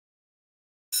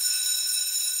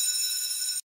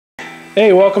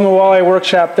Hey, welcome to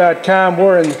WallEyeWorkshop.com.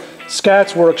 We're in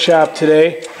Scott's workshop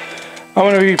today. I'm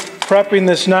going to be prepping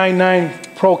this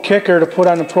 9.9 Pro kicker to put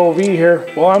on the Pro V here.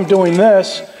 While I'm doing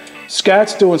this,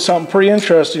 Scott's doing something pretty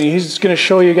interesting. He's going to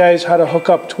show you guys how to hook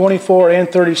up 24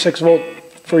 and 36 volt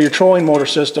for your trolling motor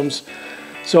systems.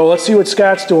 So let's see what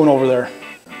Scott's doing over there.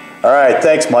 All right,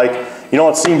 thanks Mike. You know,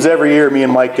 it seems every year me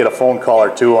and Mike get a phone call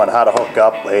or two on how to hook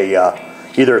up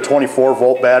either a 24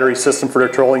 volt battery system for their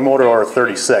trolling motor or a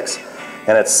 36.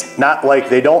 And it's not like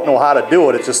they don't know how to do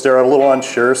it, it's just they're a little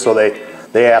unsure, so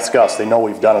they ask us. They know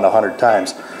we've done it 100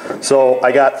 times. So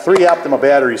I got 3 Optima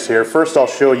batteries here. First I'll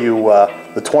show you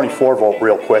the 24 volt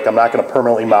real quick. I'm not going to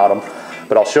permanently mount them,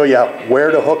 but I'll show you where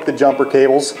to hook the jumper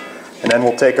cables, and then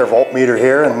we'll take our voltmeter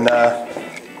here and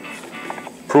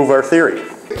prove our theory.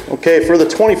 Okay, for the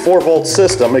 24 volt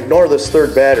system, ignore this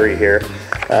third battery here.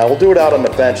 We'll do it out on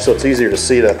the bench so it's easier to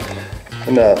see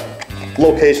in the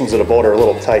locations of the boat are a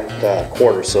little tight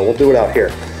quarters, so we'll do it out here.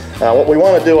 What we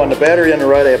want to do on the battery on the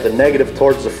right, I have the negative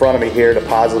towards the front of me here, the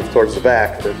positive towards the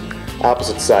back, the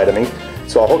opposite side of me.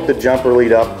 So I'll hook the jumper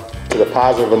lead up to the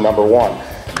positive of number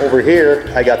 1. Over here,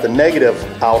 I got the negative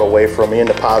out away from me and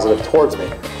the positive towards me.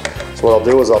 So what I'll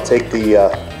do is I'll take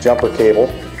the jumper cable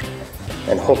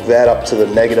and hook that up to the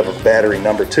negative of battery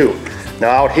number 2.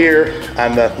 Now out here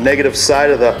on the negative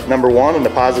side of the number 1 and the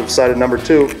positive side of number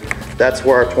 2, that's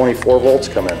where our 24 volts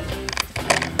come in.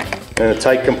 In a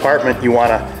tight compartment, you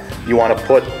want to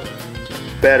put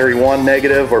battery 1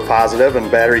 negative or positive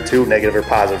and battery 2 negative or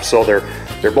positive. So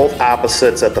they're both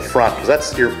opposites at the front, because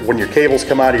that's when your cables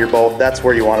come out of your boat, that's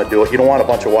where you want to do it. You don't want a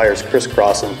bunch of wires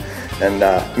crisscrossing and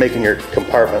making your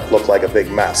compartment look like a big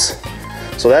mess.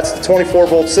 So that's the 24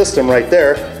 volt system right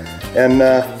there. And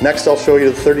next I'll show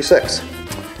you the 36.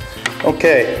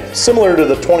 Okay, similar to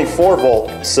the 24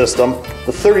 volt system,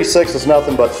 the 36 is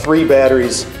nothing but 3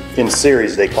 batteries in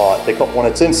series, they call it. When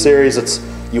it's in series,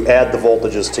 you add the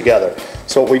voltages together.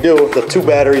 So what we do, the 2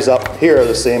 batteries up here are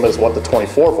the same as what the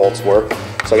 24 volts were.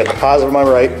 So I got the positive on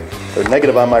my right, or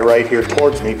negative on my right here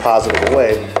towards me, positive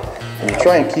away. And you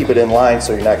try and keep it in line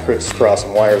so you're not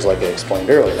crisscrossing wires like I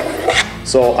explained earlier.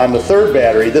 So on the third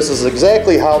battery, this is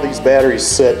exactly how these batteries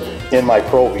sit in my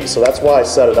Pro V. So that's why I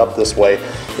set it up this way.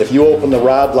 If you open the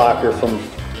rod locker from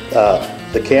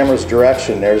the camera's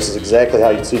direction there, this is exactly how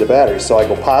you'd see the batteries. So I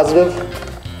go positive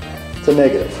to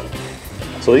negative.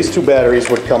 So these 2 batteries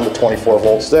would come to 24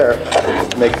 volts there.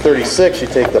 To make 36, you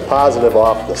take the positive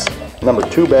off this number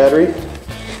 2 battery.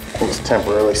 Let's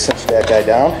temporarily cinch that guy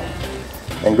down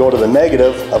and go to the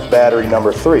negative of battery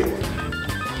number 3.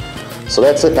 So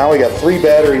that's it. Now we got 3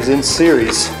 batteries in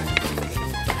series.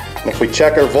 And if we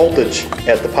check our voltage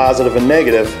at the positive and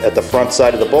negative at the front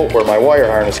side of the boat where my wire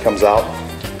harness comes out,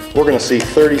 we're going to see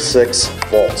 36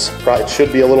 volts. It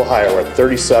should be a little higher. We're at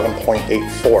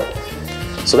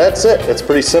 37.84. So that's it. It's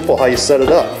pretty simple how you set it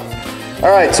up. All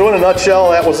right, so in a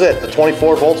nutshell, that was it. The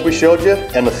 24 volts we showed you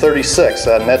and the 36.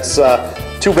 And that's 2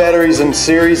 batteries in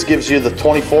series gives you the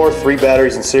 24, 3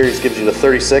 batteries in series gives you the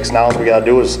 36. Now all we got to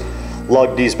do is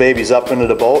lug these babies up into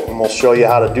the boat, and we'll show you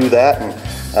how to do that. And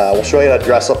we'll show you how to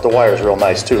dress up the wires real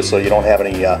nice too, so you don't have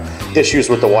any issues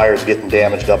with the wires getting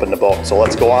damaged up in the boat. So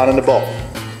let's go on in the boat.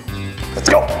 Let's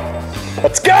go!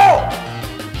 Let's go!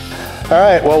 All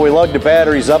right, well, we lugged the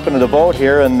batteries up into the boat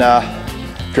here and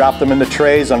dropped them into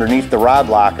trays underneath the rod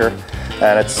locker.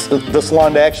 And this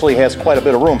Lund actually has quite a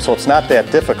bit of room, so it's not that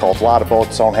difficult. A lot of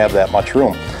boats don't have that much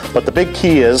room. But the big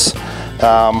key is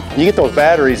you get those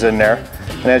batteries in there,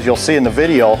 and as you'll see in the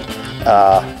video,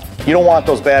 you don't want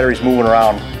those batteries moving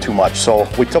around too much. So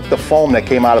we took the foam that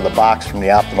came out of the box from the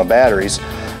Optima batteries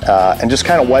and just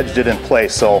kind of wedged it in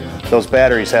place so those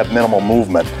batteries have minimal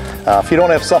movement. If you don't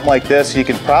have something like this, you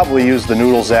can probably use the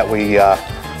noodles that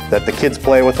that the kids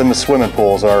play with in the swimming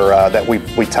pools, or that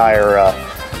we tie our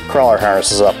crawler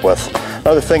harnesses up with.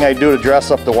 Another thing I do to dress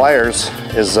up the wires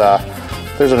is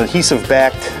there's an adhesive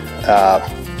backed, I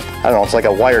don't know, it's like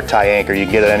a wire tie anchor. You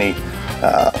can get at any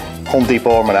Home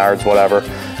Depot or Menards, whatever.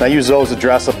 And I use those to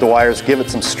dress up the wires, give it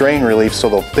some strain relief,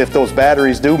 so if those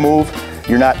batteries do move,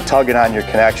 you're not tugging on your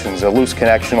connections. A loose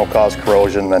connection will cause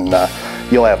corrosion, and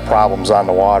you'll have problems on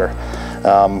the water.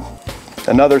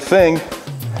 Another thing,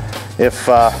 if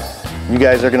you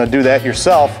guys are going to do that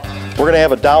yourself, we're going to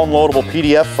have a downloadable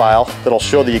PDF file that'll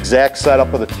show the exact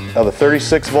setup of the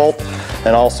 36 volt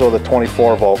and also the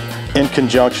 24 volt in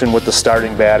conjunction with the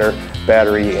starting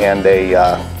battery and a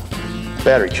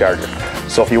battery charger.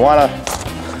 So if you want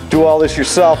to do all this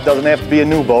yourself, doesn't have to be a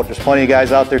new boat. There's plenty of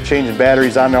guys out there changing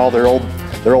batteries on all their old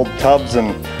tubs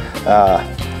and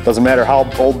Doesn't matter how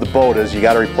old the boat is, you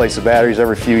got to replace the batteries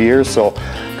every few years. So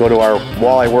go to our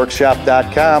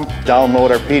walleyeworkshop.com,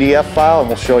 download our PDF file, and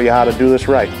we'll show you how to do this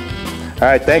right. All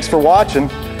right, thanks for watching.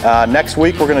 Next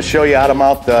week we're going to show you how to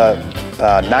mount the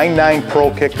 9.9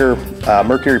 Pro Kicker,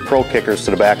 Mercury Pro kickers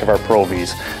to the back of our Pro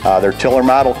Vs. They're tiller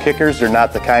model kickers. They're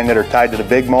not the kind that are tied to the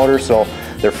big motor, so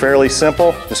they're fairly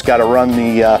simple. Just got to run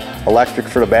the electric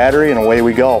for the battery, and away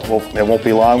we go. It won't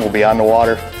be long. We'll be on the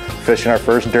water fishing our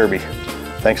first derby.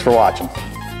 Thanks for watching.